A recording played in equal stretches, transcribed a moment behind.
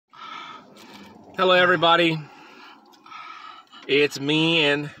Hello everybody, it's me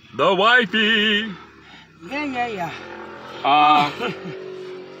and the wifey. Yeah.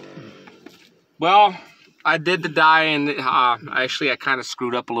 Well, I did the dye and actually I kind of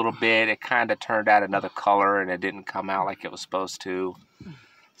screwed up a little bit. It kind of turned out another color and it didn't come out like it was supposed to.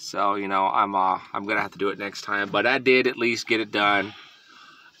 So, you know, I'm gonna have to do it next time, but I did at least get it done.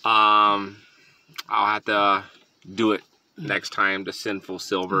 I'll have to do it next time. The Sinful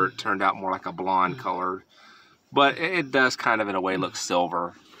Silver, it turned out more like a blonde color, but it does kind of in a way look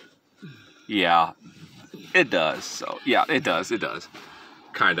silver. Yeah, it does. So yeah, it does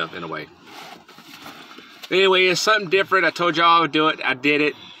kind of in a way. Anyway, it's something different. I told y'all I would do it. I did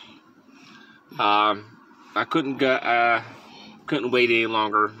it. I couldn't wait any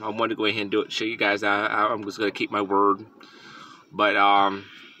longer. I wanted to go ahead and do it, show you guys. I'm just gonna keep my word. But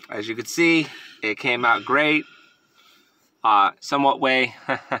as you can see, it came out great. Somewhat way.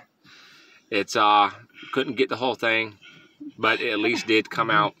 It's couldn't get the whole thing, but it at least did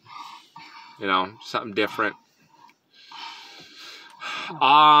come out. You know, something different.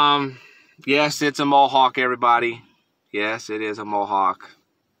 Yes, it's a mohawk, everybody. Yes, it is a mohawk.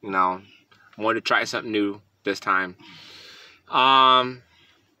 You know, I wanted to try something new this time.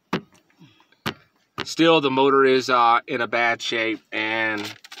 Still, the motor is in a bad shape,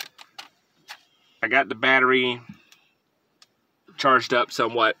 and I got the battery charged up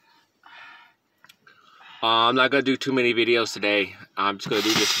somewhat. I'm not going to do too many videos today. I'm just going to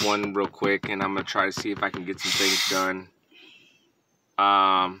do this one real quick, and I'm going to try to see if I can get some things done.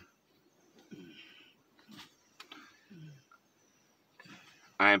 I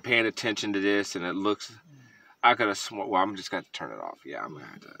am paying attention to this, and it looks... I could have sworn... Well, I'm just going to turn it off. Yeah, I'm going to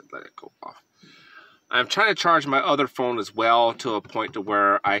have to let it go off. I'm trying to charge my other phone as well to a point to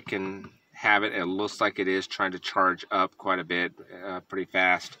where I can have it. It looks like it is trying to charge up quite a bit, pretty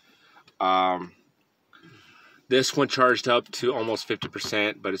fast. This one charged up to almost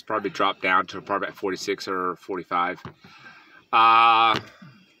 50%, but it's probably dropped down to probably at 46 or 45. I'm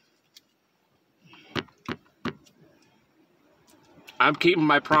keeping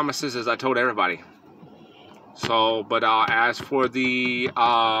my promises as I told everybody. So, but as for the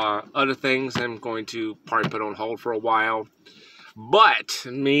other things, I'm going to probably put on hold for a while. But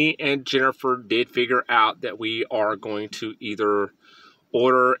me and Jennifer did figure out that we are going to either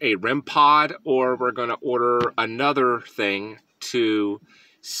order a REM pod or we're going to order another thing to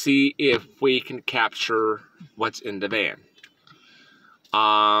see if we can capture what's in the van.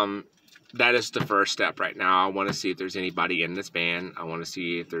 That is the first step right now. I want to see if there's anybody in this van. I want to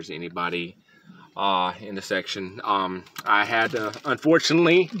see if there's anybody in the section. I had to,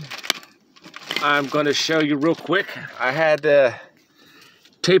 unfortunately, I'm going to show you real quick. I had to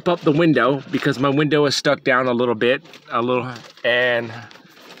tape up the window because my window is stuck down a little bit, and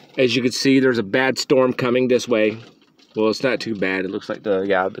as you can see, there's a bad storm coming this way. Well, it's not too bad. It looks like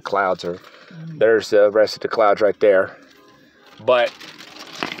the clouds are, there's the rest of the clouds right there. But,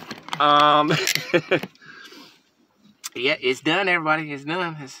 yeah, it's done, everybody. It's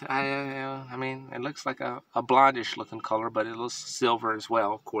done. I mean, it looks like a blondish looking color, but it looks silver as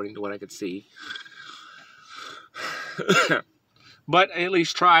well, according to what I could see. But I at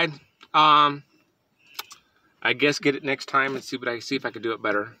least tried. I guess get it next time and see if I can do it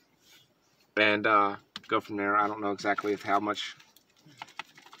better, and go from there. I don't know exactly how much.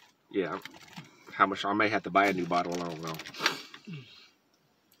 Yeah, how much I may have to buy a new bottle. I don't know.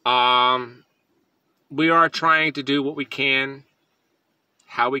 We are trying to do what we can,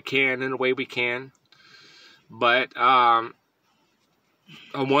 how we can, in the way we can. But I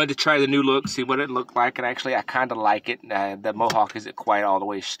wanted to try the new look, see what it looked like, and actually I kind of like it. The mohawk isn't quite all the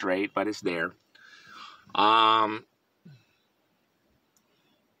way straight, but it's there. I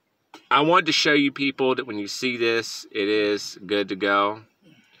wanted to show you people that when you see this, it is good to go.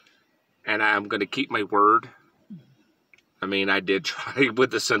 And I'm going to keep my word. I mean, I did try with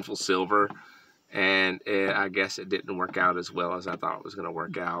the Sinful Silver, and I guess it didn't work out as well as I thought it was going to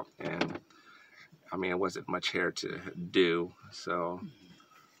work out. And I mean, it wasn't much hair to do, so.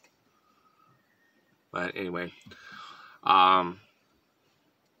 But anyway, my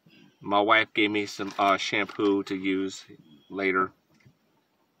wife gave me some shampoo to use later.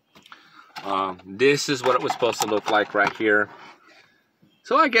 This is what it was supposed to look like right here.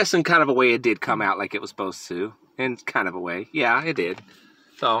 So I guess in kind of a way it did come out like it was supposed to. In kind of a way. Yeah, it did.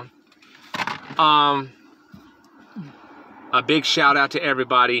 So, a big shout out to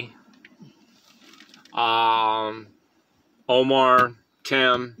everybody. Omar,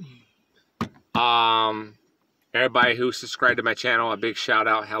 Tim, everybody who subscribed to my channel, a big shout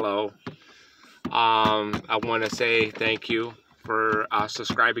out, hello. I want to say thank you for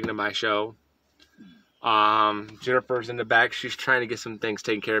subscribing to my show. Jennifer's in the back. She's trying to get some things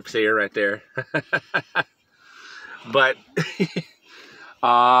taken care of. See her right there. But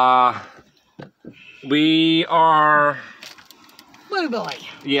we are. Blue boy.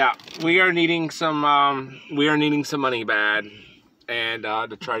 Yeah, we are needing some money bad, and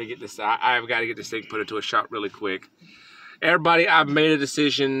to try to get this. I've got to get this thing put into a shop really quick. Everybody, I've made a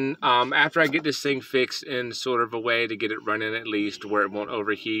decision. After I get this thing fixed in sort of a way to get it running at least where it won't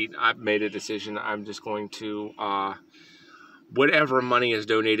overheat, I've made a decision. I'm just going to whatever money is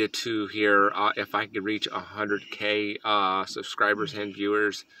donated to here. If I could reach 100K subscribers and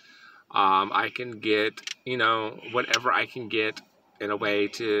viewers, I can get, you know, whatever I can get in a way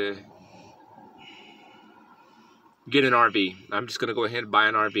to get an RV. I'm just gonna go ahead and buy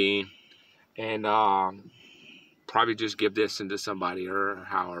an RV and probably just give this into somebody or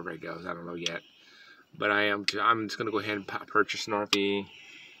however it goes. I don't know yet, but I'm just gonna go ahead and purchase an RV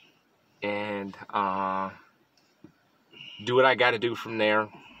and do what I got to do from there.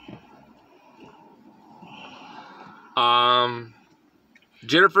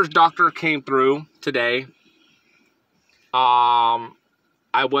 Jennifer's doctor came through today.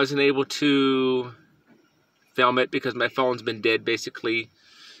 I wasn't able to film it because my phone's been dead basically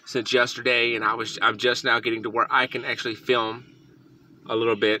since yesterday, and I'm just now getting to where I can actually film a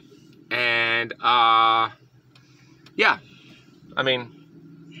little bit. And yeah, I mean,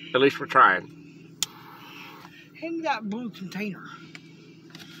 at least we're trying. Hand me that blue container,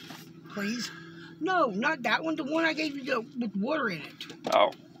 please. No, not that one. The one I gave you with water in it.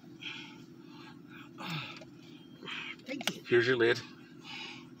 Oh. Thank you. Here's your lid.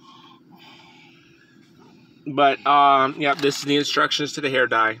 But, yeah, this is the instructions to the hair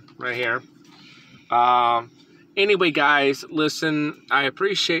dye right here. Anyway, guys, listen, I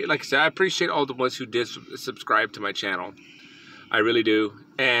appreciate, like I said, I appreciate all the ones who did subscribe to my channel. I really do.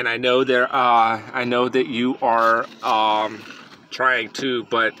 And I know that you are trying to,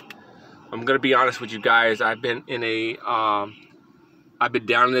 but I'm going to be honest with you guys. I've been in I've been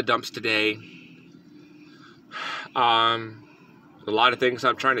down in the dumps today. A lot of things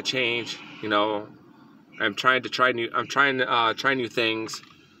I'm trying to change, you know. I'm trying to try new things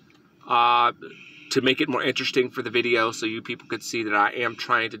to make it more interesting for the video, so you people could see that I am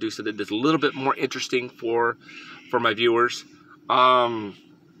trying to do something that's a little bit more interesting for my viewers. I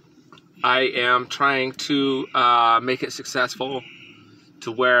am trying to make it successful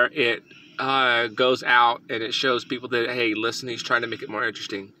to where it goes out and it shows people that, hey, listen, he's trying to make it more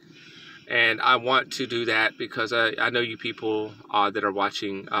interesting. And I want to do that because I know you people that are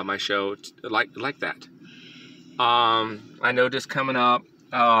watching my show like that. I know this coming up,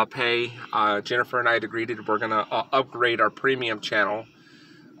 Jennifer and I had agreed that we're going to upgrade our premium channel.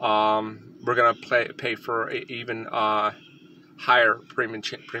 We're going to pay for an even higher premium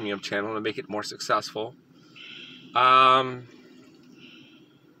channel to make it more successful.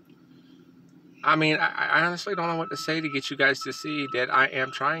 I mean, I honestly don't know what to say to get you guys to see that I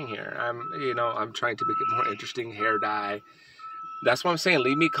am trying here. I'm trying to make it more interesting, hair dye. That's what I'm saying.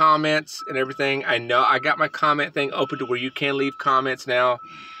 Leave me comments and everything. I know I got my comment thing open to where you can leave comments now.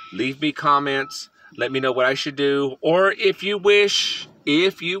 Leave me comments. Let me know what I should do. Or if you wish,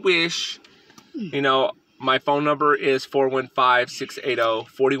 you know, my phone number is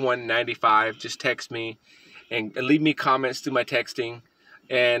 415-680-4195. Just text me and leave me comments through my texting.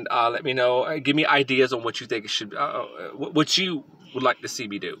 And let me know, give me ideas on what you think it should, what you would like to see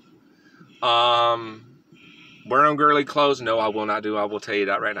me do. Wearing girly clothes, no, I will not do. I will tell you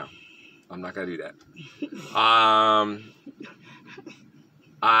that right now. I'm not going to do that.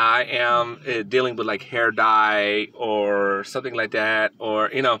 I am dealing with like hair dye or something like that,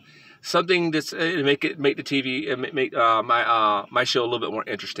 or you know, something that's make the TV make my show a little bit more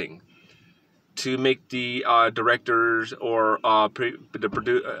interesting. To make the directors or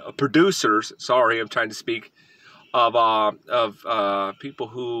producers, sorry, I'm trying to speak, of people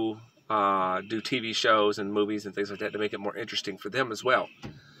who do TV shows and movies and things like that, to make it more interesting for them as well.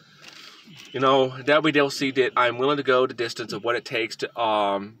 You know, that way they'll see that I'm willing to go the distance of what it takes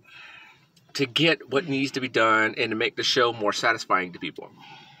to get what needs to be done and to make the show more satisfying to people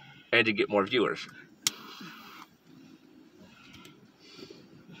and to get more viewers.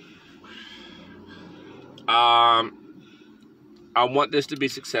 I want this to be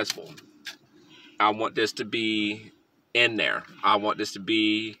successful. I want this to be in there. I want this to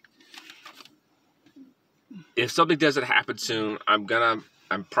be, if something doesn't happen soon, I'm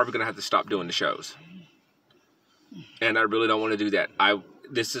probably gonna have to stop doing the shows. And I really don't want to do that.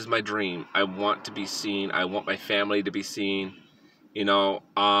 This is my dream. I want to be seen. I want my family to be seen. You know,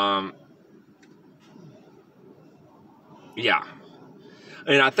 yeah.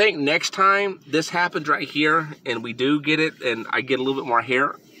 And I think next time this happens right here and we do get it and I get a little bit more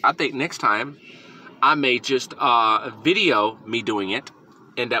hair, I think next time I may just video me doing it,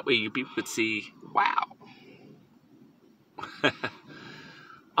 and that way you people could see, wow.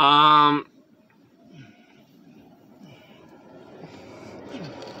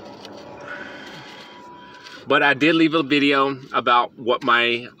 But I did leave a video about what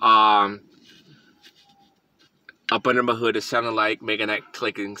my up under my hood is sounding like, making that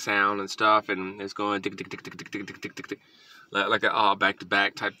clicking sound and stuff, and it's going tick tick tick tick tick tick tick tick tick tick, like a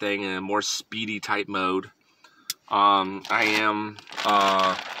back-to-back type thing in a more speedy type mode. I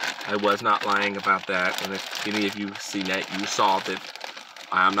was not lying about that, and if any of you seen that, you saw that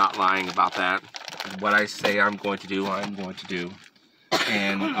I am not lying about that. What I say I'm going to do, I'm going to do.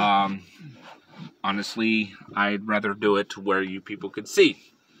 And honestly, I'd rather do it to where you people could see.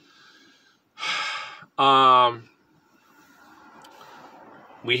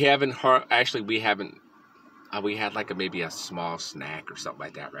 We haven't we had like maybe a small snack or something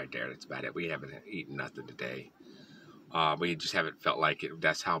like that right there. That's about it. We haven't eaten nothing today. We just haven't felt like it.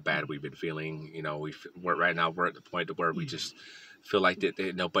 That's how bad we've been feeling. You know, right now we're at the point where we just feel like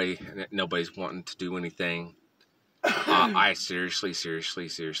that nobody's wanting to do anything. I seriously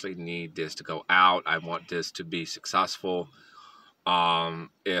need this to go out. I want this to be successful.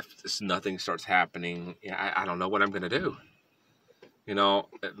 If nothing starts happening, I don't know what I'm gonna do. You know,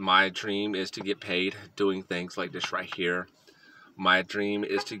 my dream is to get paid doing things like this right here. My dream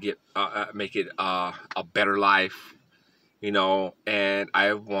is to get make it a better life. You know, and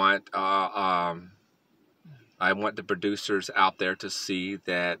I want the producers out there to see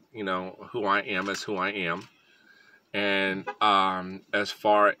that, you know, who I am is who I am. And as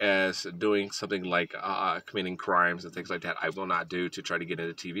far as doing something like committing crimes and things like that, I will not do to try to get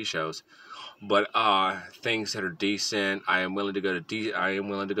into TV shows. But things that are decent, I am willing to go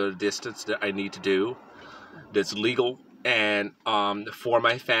to distance that I need to do, that's legal, and for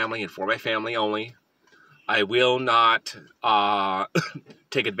my family and for my family only. I will not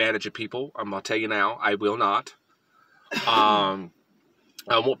take advantage of people. I'm gonna tell you now, I will not. I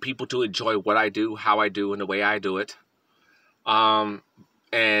want people to enjoy what I do, how I do, and the way I do it.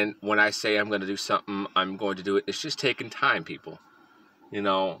 And when I say I'm going to do something, I'm going to do it. It's just taking time, people. You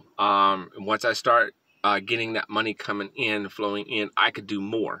know, once I start getting that money coming in, flowing in, I could do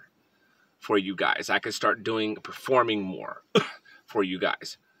more for you guys. I could start performing more for you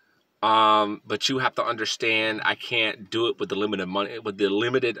guys. But you have to understand, I can't do it with the limited money, with the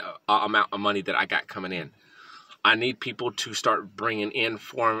limited amount of money that I got coming in. I need people to start bringing in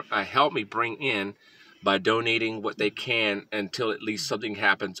help me bring in by donating what they can until at least something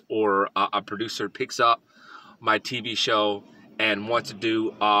happens, or a producer picks up my TV show and wants to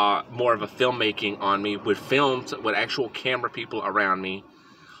do more of a filmmaking on me with films, with actual camera people around me,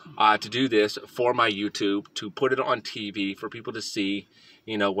 to do this for my YouTube, to put it on TV for people to see.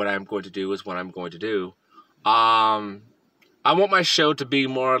 You know, what I'm going to do is what I'm going to do. I want my show to be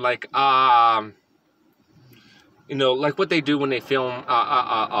more like, you know, like what they do when they film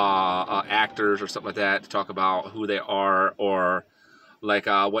actors or something like that, to talk about who they are, or like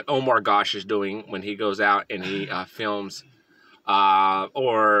what Omar Gosh is doing when he goes out and he films,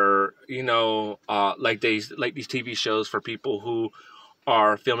 or, you know, like these TV shows for people who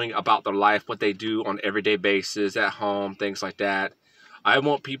are filming about their life, what they do on everyday basis at home, things like that. I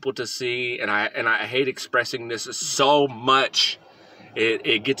want people to see, and I hate expressing this so much,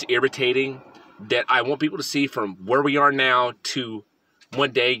 it gets irritating, that I want people to see from where we are now to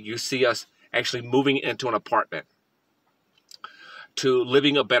one day you see us actually moving into an apartment, to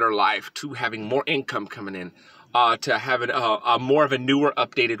living a better life, to having more income coming in, to having a more of a newer,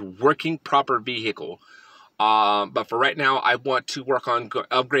 updated, working proper vehicle. But for right now, I want to work on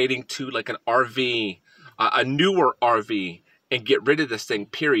upgrading to like an RV, a newer RV, and get rid of this thing,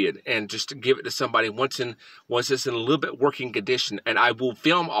 period, and just to give it to somebody once it's in a little bit working condition, and I will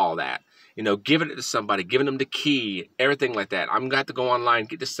film all that, you know, giving it to somebody, giving them the key, everything like that. I'm gonna have to go online,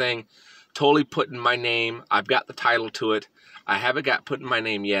 get this thing totally put in my name. I've got the title to it. I haven't got put in my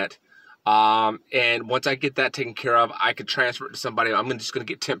name yet. And once I get that taken care of, I could transfer it to somebody. I'm just gonna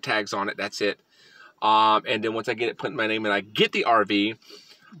get temp tags on it. That's it. And then once I get it put in my name and I get the RV,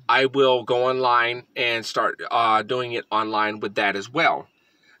 I will go online and start doing it online with that as well.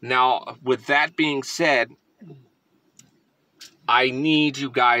 Now, with that being said, I need you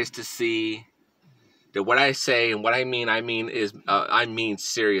guys to see that what I say and what I mean is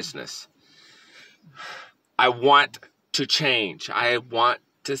seriousness. I want to change. I want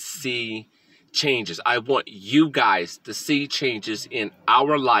to see changes. I want you guys to see changes in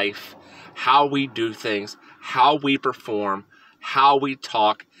our life, how we do things, how we perform, how we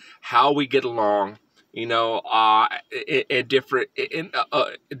talk, how we get along, you know, in different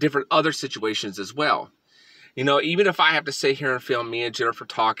other situations as well. You know, even if I have to sit here and film me and Jennifer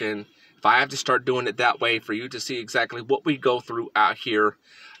talking, if I have to start doing it that way for you to see exactly what we go through out here,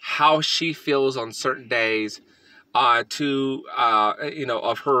 how she feels on certain days, you know,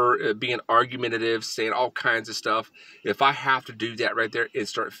 of her being argumentative, saying all kinds of stuff. If I have to do that right there and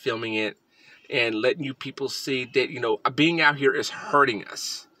start filming it and letting you people see that, you know, being out here is hurting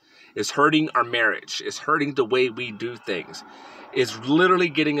us. It's hurting our marriage. It's hurting the way we do things. It's literally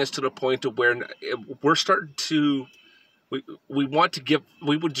getting us to the point to where we're starting to, we want to give,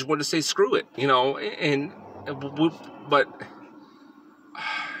 we would just want to say screw it, you know, but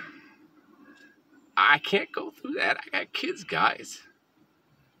I can't go through that. I got kids, guys.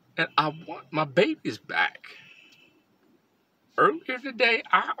 And I want my babies back. Earlier today,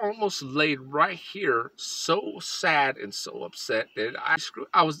 I almost laid right here so sad and so upset that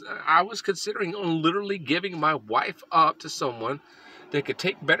I was considering on literally giving my wife up to someone that could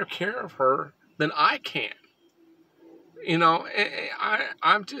take better care of her than I can. You know,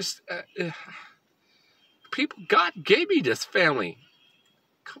 I'm just, people, God gave me this family.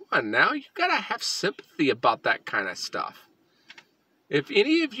 Come on now, you gotta have sympathy about that kind of stuff. If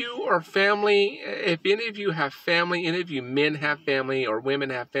any of you are family, if any of you have family, any of you men have family or women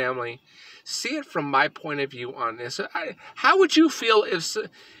have family, see it from my point of view on this. How would you feel if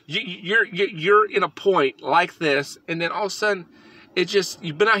you're in a point like this, and then all of a sudden,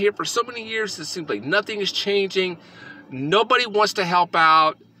 you've been out here for so many years, it seems like nothing is changing, nobody wants to help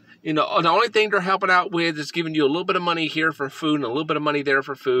out. You know, the only thing they're helping out with is giving you a little bit of money here for food and a little bit of money there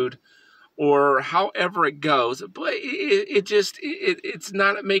for food, or however it goes. But it's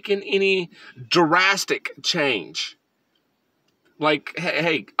not making any drastic change. Like,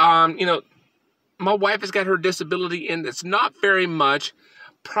 hey, you know, my wife has got her disability, and it's not very much,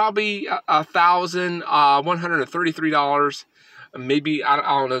 probably $1,133. Maybe, I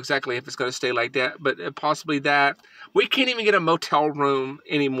don't know exactly if it's going to stay like that, but possibly that. We can't even get a motel room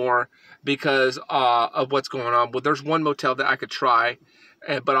anymore because of what's going on. Well, there's one motel that I could try,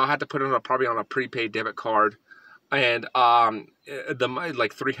 but I'll have to put it probably on a prepaid debit card, and like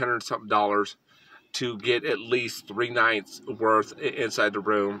 $300 something to get at least 3 nights worth inside the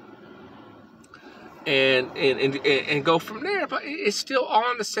room, and go from there. But it's still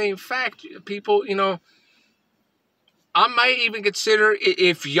on the same fact, people. You know, I might even consider,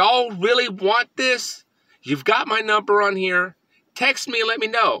 if y'all really want this, you've got my number on here. Text me and let me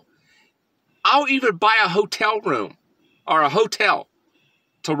know. I'll even buy a hotel room or a hotel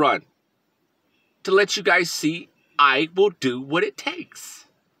to run to let you guys see I will do what it takes.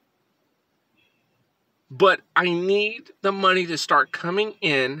 But I need the money to start coming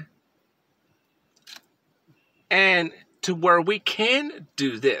in, and to where we can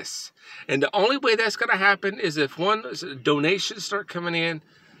do this. And the only way that's going to happen is if donations start coming in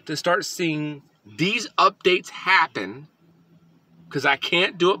to start seeing these updates happen, because I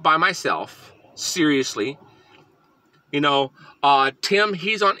can't do it by myself. Seriously. You know, Tim,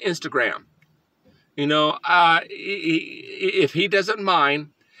 he's on Instagram. You know, if he doesn't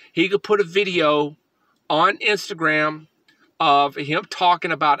mind, he could put a video on Instagram of him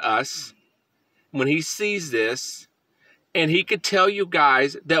talking about us when he sees this. And he could tell you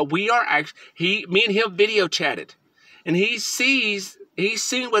guys that we are actually, me and him video chatted. And he's seen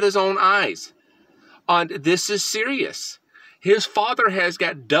with his own eyes. This is serious. His father has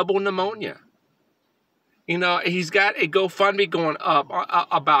got double pneumonia. You know, he's got a GoFundMe going up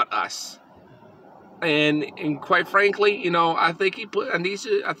about us. And quite frankly, you know, I think he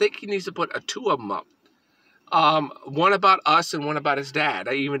needs to put 2 of them up. One about us and one about his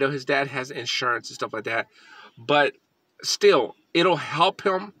dad. Even though his dad has insurance and stuff like that. But still, it'll help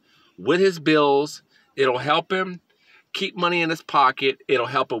him with his bills. It'll help him keep money in his pocket. It'll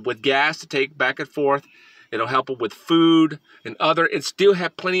help him with gas to take back and forth. It'll help him with food and still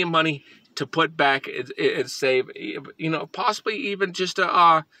have plenty of money to put back and save. You know, possibly even just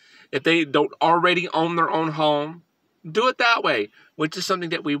if they don't already own their own home, do it that way, which is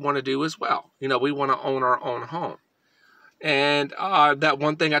something that we want to do as well. You know, we want to own our own home. And that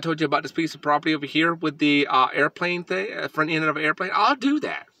one thing I told you about, this piece of property over here with the airplane thing, front end of an airplane, I'll do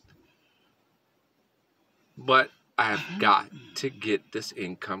that. But I've got to get this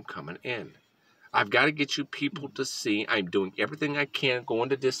income coming in. I've got to get you people to see I'm doing everything I can, going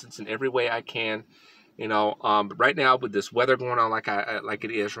the distance in every way I can. You know, but right now with this weather going on like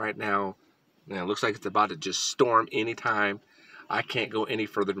it is right now, you know, it looks like it's about to just storm anytime. I can't go any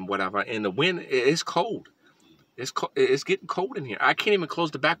further than whatever. And the wind is cold. It's getting cold in here. I can't even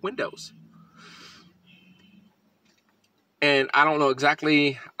close the back windows. and I don't know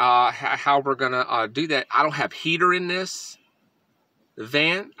exactly how we're gonna do that. I don't have heater in this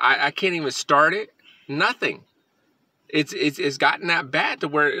van. I can't even start it. Nothing. It's gotten that bad to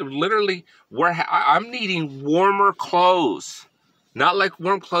where literally I'm needing warmer clothes. Not like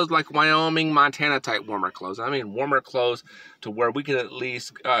warm clothes like Wyoming, Montana type warmer clothes. I mean warmer clothes to where we can at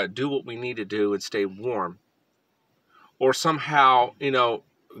least do what we need to do and stay warm. Or somehow, you know,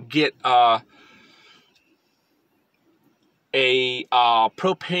 get a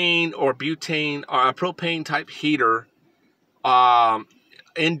propane or butane or a propane type heater,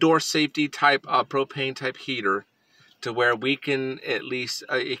 indoor safety type propane type heater, to where we can at least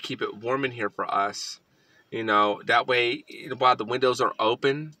keep it warm in here for us. You know, that way, while the windows are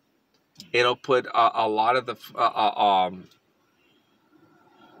open, it'll put a lot of the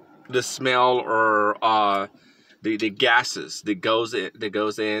smell or the gases that goes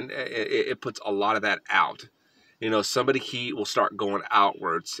in. It puts a lot of that out. You know, some of the heat will start going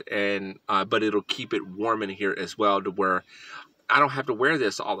outwards, and but it'll keep it warm in here as well, to where I don't have to wear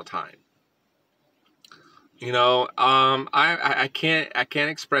this all the time. You know, I can't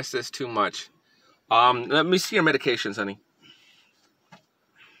express this too much. Let me see your medications, honey.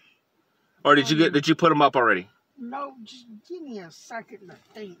 Or did you put them up already? No, just give me a second to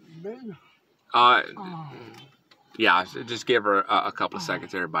think, dude. Yeah, just give her a couple of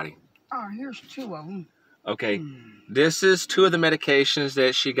seconds, everybody. Oh, here's 2 of them. Okay, this is 2 of the medications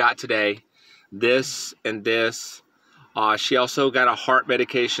that she got today. This and this. She also got a heart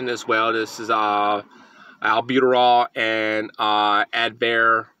medication as well. This is albuterol and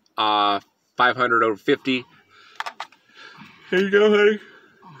Advair 500/50. Here you go,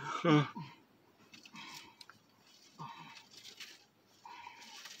 honey.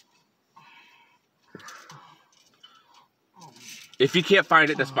 If you can't find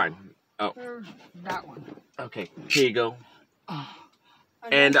it, that's fine. Oh, There's that one. okay. Here you go.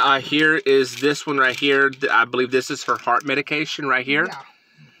 And here is this one right here. I believe this is her heart medication right here. Yeah.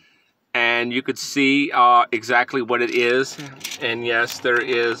 And you could see exactly what it is. And yes, there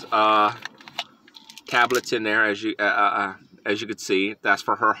is tablets in there, as you could see. That's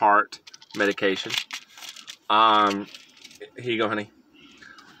for her heart medication. Here you go, honey.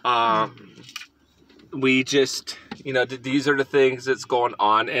 We just, you know, these are the things that's going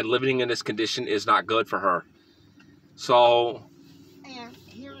on, and living in this condition is not good for her. So, and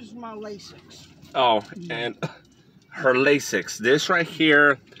here's my Lasix. Oh, and her Lasix. This right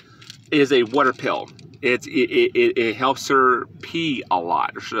here is a water pill. It helps her pee a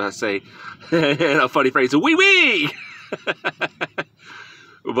lot, or should I say, a funny phrase, wee wee.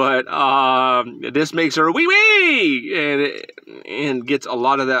 But this makes her wee wee, and gets a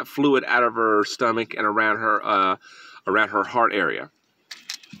lot of that fluid out of her stomach and around her heart area.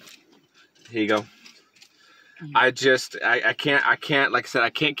 Here you go. I can't, like I said, I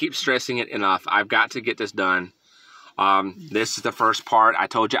can't keep stressing it enough. I've got to get this done. This is the first part. I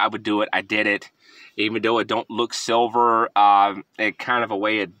told you I would do it. I did it. Even though it don't look silver, it kind of a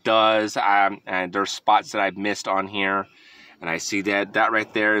way it does. And there's spots that I've missed on here. And I see that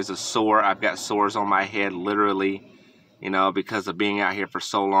right there is a sore. I've got sores on my head, literally, you know, because of being out here for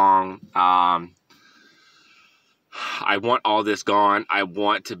so long. I want all this gone. I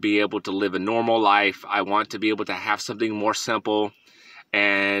want to be able to live a normal life. I want to be able to have something more simple.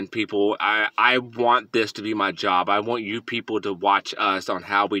 And people, I want this to be my job. I want you people to watch us on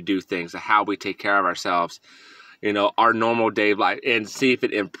how we do things, how we take care of ourselves. You know, our normal day life, and see if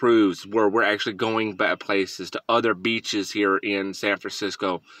it improves, where we're actually going back places to other beaches here in San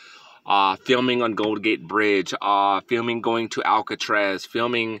Francisco, filming on Golden Gate Bridge, filming going to Alcatraz,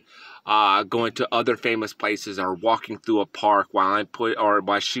 filming going to other famous places, or walking through a park while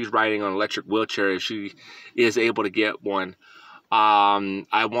while she's riding on an electric wheelchair if she is able to get one.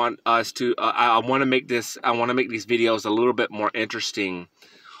 I want us to I want to make these videos a little bit more interesting.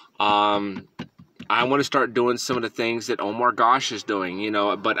 I want to start doing some of the things that Omar Gosh is doing, you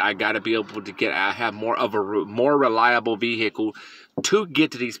know, but I got to be able to have more of a more reliable vehicle to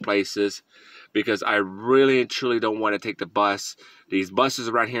get to these places, because I really and truly don't want to take the bus. These buses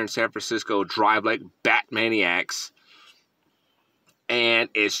around here in San Francisco drive like bat maniacs, and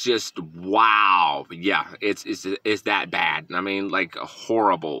it's just, wow. Yeah, it's that bad. I mean, like,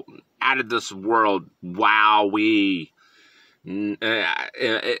 horrible, out of this world. Wowee.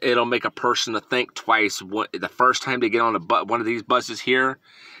 It'll make a person to think twice the first time they get on one of these buses here.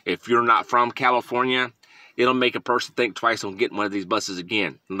 If you're not from California, it'll make a person think twice on getting one of these buses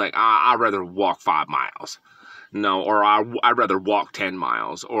again. Like, I'd rather walk 5 miles. No, or I'd rather walk 10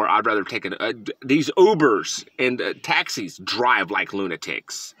 miles, or I'd rather take these Ubers and taxis drive like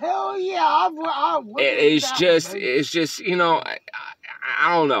lunatics. Hell yeah, It's just, you know,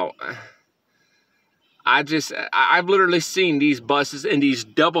 I don't know. I've literally seen these buses and these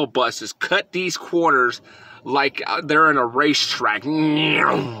double buses cut these corners like they're in a racetrack.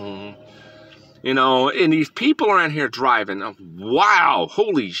 You know, and these people around here driving. Wow,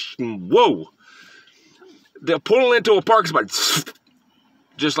 whoa. They'll pull into a parking spot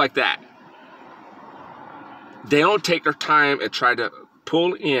just like that. They don't take their time and try to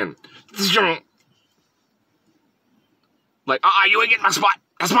pull in. Like, you ain't getting my spot.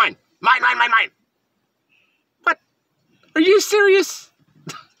 That's mine. Mine. What? Are you serious?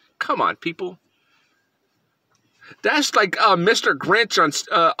 Come on, people. That's like Mr. Grinch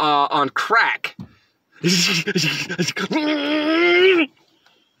on crack.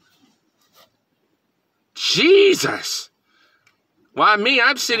 Jesus. Why,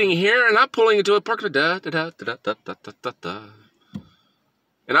 I'm sitting here and I'm pulling into a park. And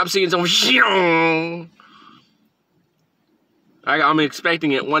I'm seeing someone. I'm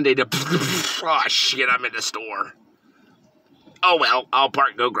expecting it one day to. Oh, shit, I'm in the store. Oh, well, I'll park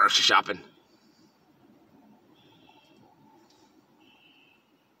and go grocery shopping.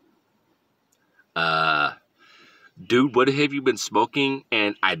 Dude, what have you been smoking?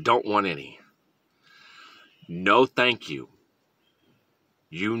 And I don't want any. No, thank you.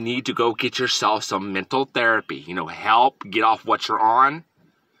 You need to go get yourself some mental therapy. You know, help get off what you're on.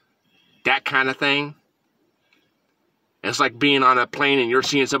 That kind of thing. It's like being on a plane and you're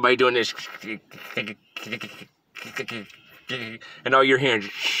seeing somebody doing this. And all you're hearing,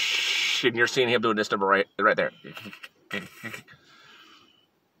 and you're seeing him doing this number right there.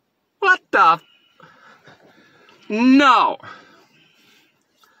 What the? No.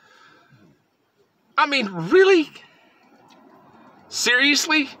 I mean, really?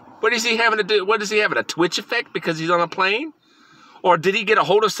 Seriously? What is he having to do? What is he having, a twitch effect because he's on a plane? Or did he get a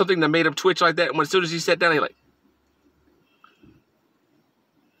hold of something that made him twitch like that? And as soon as he sat down, he like...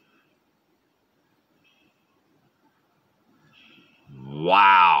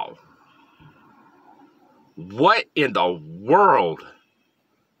 Wow. What in the world?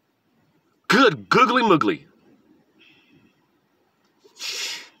 Good googly moogly.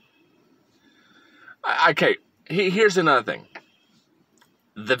 Okay, here's another thing.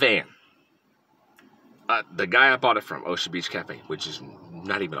 The van. The guy I bought it from, Ocean Beach Cafe, which is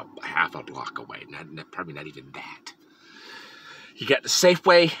not even a half a block away. Probably not even that. You got the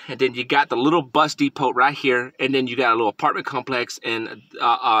Safeway, and then you got the little bus depot right here, and then you got a little apartment complex and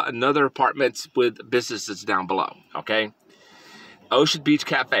another apartments with businesses down below, okay? Ocean Beach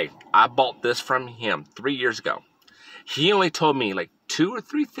Cafe. I bought this from him 3 years ago. He only told me like 2 or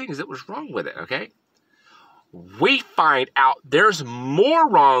 3 things that was wrong with it, okay? We find out there's more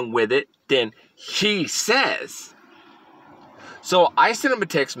wrong with it than he says. So I sent him a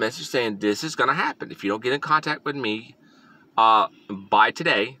text message saying, this is going to happen. If you don't get in contact with me by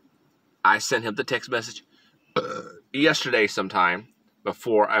today. I sent him the text message yesterday sometime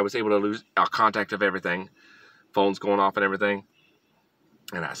before I was able to lose contact of everything. Phone's going off and everything.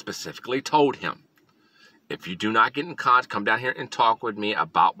 And I specifically told him, if you do not get in contact, come down here and talk with me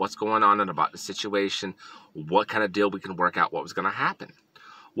about what's going on and about the situation, what kind of deal we can work out, what was going to happen.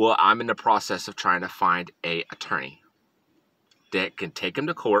 Well, I'm in the process of trying to find an attorney that can take him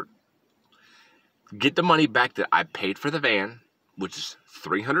to court, get the money back that I paid for the van, which is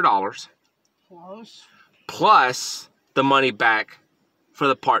 $300, plus the money back for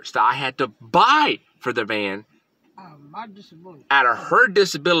the parts that I had to buy for the van out of her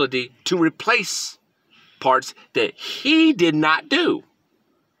disability to replace parts that he did not do.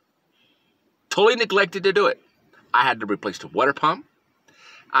 Totally neglected to do it. I had to replace the water pump.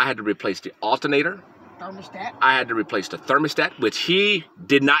 I had to replace the alternator. Thermostat. I had to replace the thermostat, which he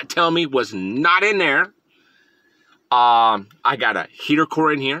did not tell me was not in there. I got a heater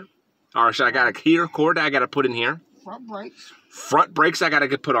core in here. Or I got a heater core that I got to put in here. Front brakes. Front brakes I got to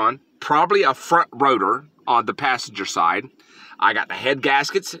get put on. Probably a front rotor on the passenger side. I got the head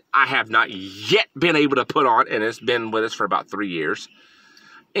gaskets I have not yet been able to put on, and it's been with us for about 3 years.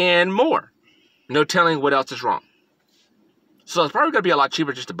 And more. No telling what else is wrong. So it's probably going to be a lot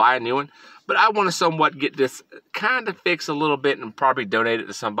cheaper just to buy a new one. But I want to somewhat get this kind of fixed a little bit and probably donate it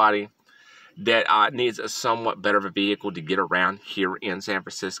to somebody that needs a somewhat better of a vehicle to get around here in San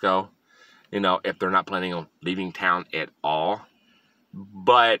Francisco. You know, if they're not planning on leaving town at all.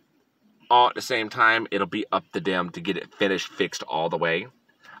 But all at the same time, it'll be up to them to get it finished, fixed all the way.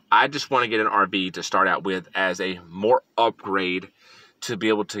 I just want to get an RV to start out with as a more upgrade to be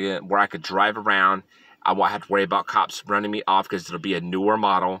able to, where I could drive around I won't have to worry about cops running me off because it'll be a newer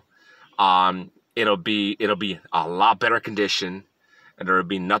model. It'll be a lot better condition, and there'll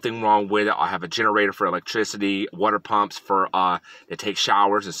be nothing wrong with it. I'll have a generator for electricity, water pumps for to take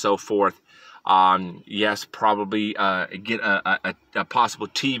showers and so forth. Yes, probably get a possible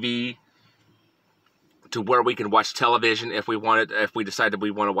TV to where we can watch television if we wanted, if we decide that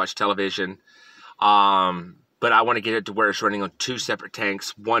we want to watch television. But I want to get it to where it's running on 2 separate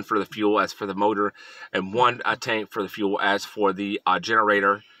tanks, one for the fuel as for the motor, and one tank for the fuel as for the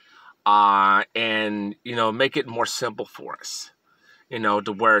generator. And, you know, make it more simple for us, you know,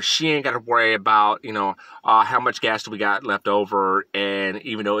 to where she ain't got to worry about, you know, how much gas do we got left over. And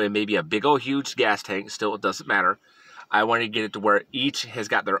even though it may be a big old huge gas tank, still it doesn't matter. I want to get it to where each has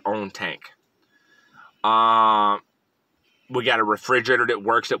got their own tank. We got a refrigerator that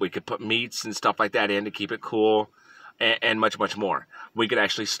works that we could put meats and stuff like that in to keep it cool, and much, much more. We could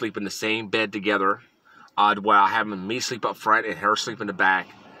actually sleep in the same bed together, while having me sleep up front and her sleep in the back.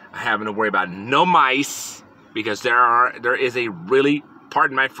 Having to worry about no mice, because there is a really,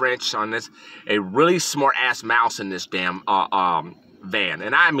 pardon my French on this, a really smart ass mouse in this damn van,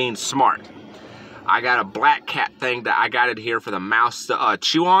 and I mean smart. I got a black cat thing that I got it here for the mouse to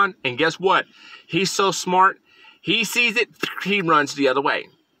chew on, and guess what? He's so smart. He sees it, he runs the other way.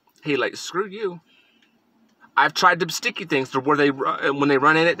 He like, screw you. I've tried them sticky things to where they, when they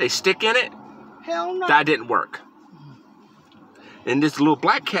run in it, they stick in it. Hell no. That didn't work. And this little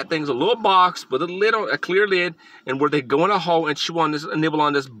black cat thing's a little box with a lid on, a clear lid, and where they go in a hole and chew on this, nibble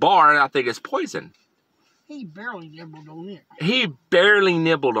on this bar, and I think it's poison. He barely nibbled on it. He barely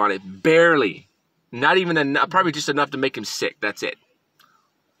nibbled on it, barely. Not even enough, probably just enough to make him sick. That's it.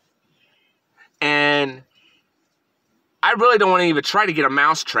 And I really don't want to even try to get a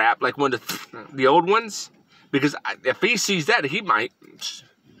mouse trap like one of the old ones, because if he sees that, he might.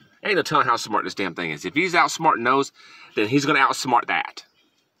 Ain't no telling how smart this damn thing is. If he's outsmart knows, then he's going to outsmart that.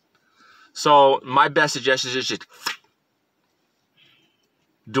 So my best suggestion is just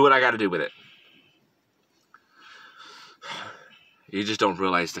do what I got to do with it. You just don't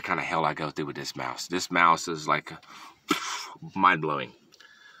realize the kind of hell I go through with this mouse. This mouse is like mind-blowing.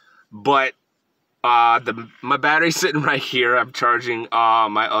 But my battery's sitting right here. I'm charging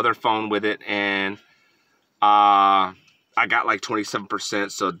my other phone with it, and I got like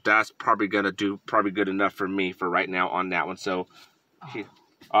 27%, so that's probably gonna do good enough for me for right now on that one. So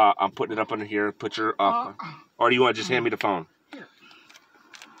I'm putting it up under here. Put your or do you want to just hand me the phone?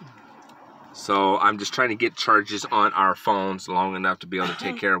 So I'm just trying to get charges on our phones long enough to be able to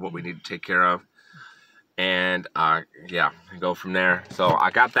take care of what we need to take care of, and yeah, go from there. So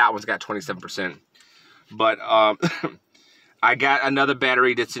I got that one's got 27%, but I got another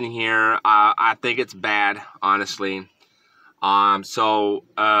battery that's in here. I think it's bad, honestly. So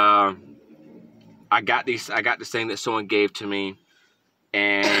I got this thing that someone gave to me,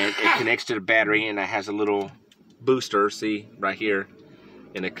 and it connects to the battery, and it has a little booster, see, right here,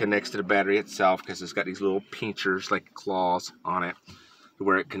 and it connects to the battery itself because it's got these little pinchers, like claws on it,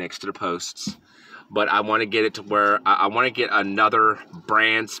 where it connects to the posts. But I want to get it to where I want to get another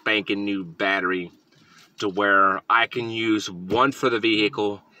brand spanking new battery to where I can use one for the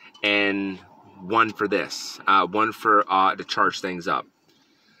vehicle and one for this, one for to charge things up,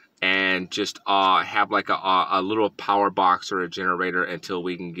 and just have like a little power box or a generator until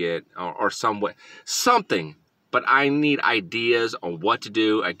we can get or something. But I need ideas on what to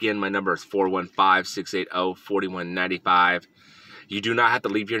do. Again, my number is 415-680-4195. You do not have to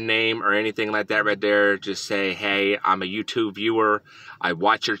leave your name or anything like that right there. Just say, hey, I'm a YouTube viewer. I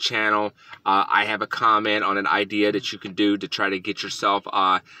watch your channel. I have a comment on an idea that you can do to try to get yourself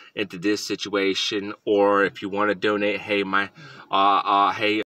into this situation. Or if you want to donate, hey,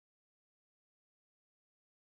 hey,